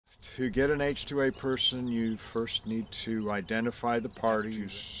To get an H2A person, you first need to identify the party. You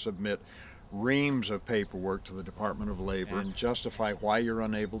submit reams of paperwork to the Department of Labor and justify why you're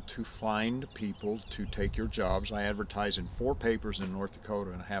unable to find people to take your jobs. I advertise in 4 papers in North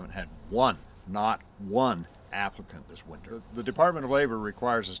Dakota and I haven't had one, not one, applicant this winter. The Department of Labor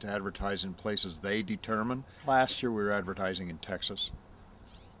requires us to advertise in places they determine. Last year we were advertising in Texas.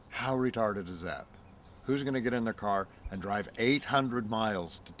 How retarded is that? Who's going to get in their car and drive 800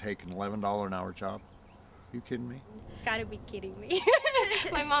 miles to take an $11 an hour job? You kidding me? Gotta be kidding me.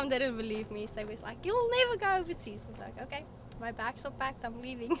 My mom didn't believe me, so he was like, "You'll never go overseas." I was like, "Okay, my bags are packed, I'm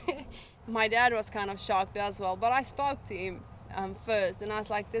leaving." My dad was kind of shocked as well, but I spoke to him first, and I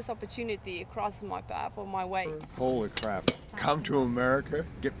was like, this opportunity crosses my path or my way. Holy crap. Come to America,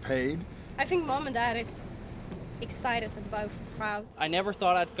 get paid. I think Mom and Dad is excited and both proud. I never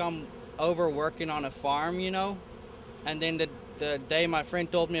thought I'd come over working on a farm, you know, and then the day my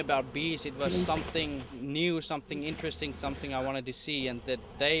friend told me about bees, it was something new, something interesting, something I wanted to see. And the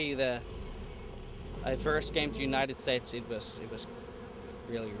day I first came to the United States, it was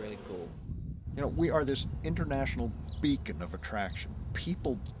really, really cool. You know, we are this international beacon of attraction.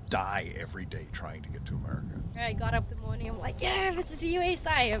 People die every day trying to get to America. I got up in the morning, I'm like, yeah, this is the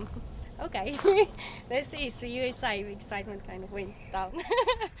USA. Okay, this is the USA. The excitement kind of went down.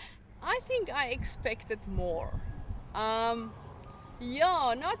 I think I expected more.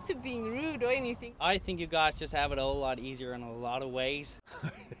 Yeah, not to being rude or anything. I think you guys just have it a whole lot easier in a lot of ways.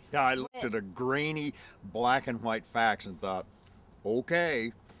 Yeah, I looked at a grainy black and white fax and thought,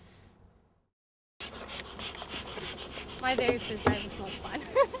 okay. My very first day was not fun.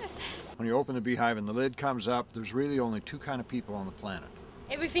 When you open the beehive and the lid comes up, there's really only 2 kinds of people on the planet.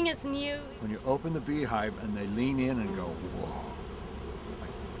 Everything is new. When you open the beehive and they lean in and go, whoa, like,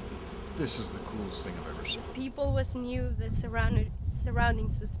 this is the coolest thing I've ever seen. People was new, the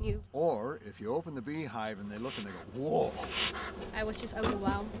surroundings was new. Or if you open the beehive and they look and they go, whoa. I was just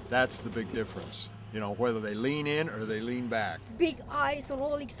overwhelmed. That's the big difference. You know, whether they lean in or they lean back. Big eyes and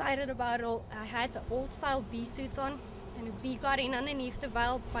all excited about it. I had the old style bee suits on and a bee got in underneath the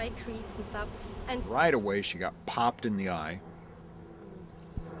veil by a crease and stuff. And right away she got popped in the eye.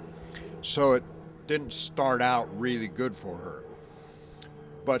 So it didn't start out really good for her.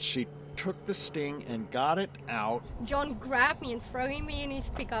 But she took the sting and got it out. John grabbed me and throwing me in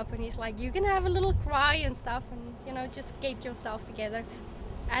his pickup and he's like, you can have a little cry and stuff and, you know, just get yourself together.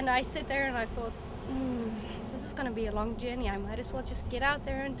 And I sit there and I thought, this is going to be a long journey. I might as well just get out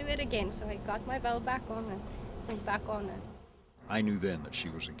there and do it again. So I got my veil back on and went back on it. I knew then that she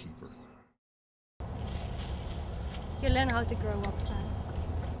was a keeper. You learn how to grow up fast.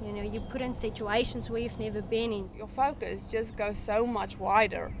 You know, you put in situations where you've never been in. Your focus just goes so much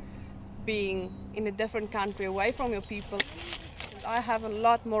wider being in a different country away from your people. I have a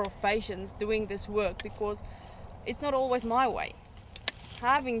lot more of patience doing this work because it's not always my way.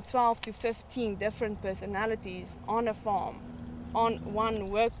 Having 12 to 15 different personalities on a farm, on one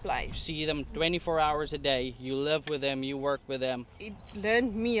workplace. You see them 24 hours a day, you live with them, you work with them. It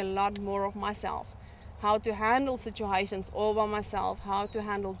learned me a lot more of myself. How to handle situations all by myself, how to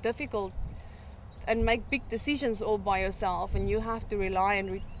handle difficult and make big decisions all by yourself, and you have to rely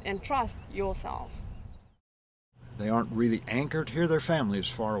and trust yourself. They aren't really anchored here, their family is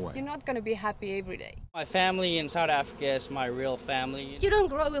far away. You're not going to be happy every day. My family in South Africa is my real family. You don't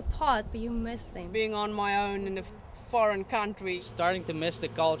grow apart, but you miss them. Being on my own in a foreign country. Starting to miss the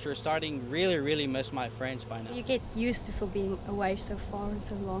culture, starting really miss my friends by now. You get used to being away so far and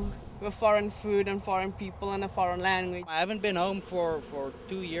so long. With foreign food and foreign people and a foreign language. I haven't been home for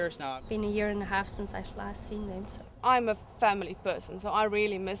 2 years now. It's been 1.5 years since I've last seen them. So. I'm a family person, so I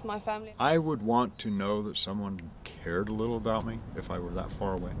really miss my family. I would want to know that someone cared a little about me if I were that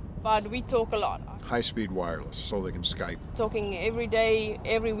far away. But we talk a lot. High-speed wireless, so they can Skype. Talking every day,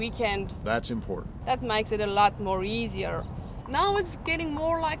 every weekend. That's important. That makes it a lot more easier. Now it's getting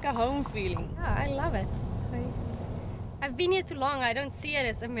more like a home feeling. Yeah, I love it. I've been here too long. I don't see it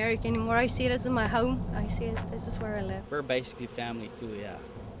as America anymore. I see it as my home. I see it, this is where I live. We're basically family too, yeah.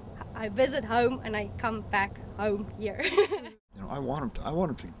 I visit home and I come back home here. You know, I want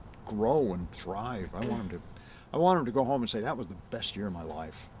them to grow and thrive. I want them to go home and say, that was the best year of my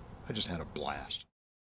life. I just had a blast.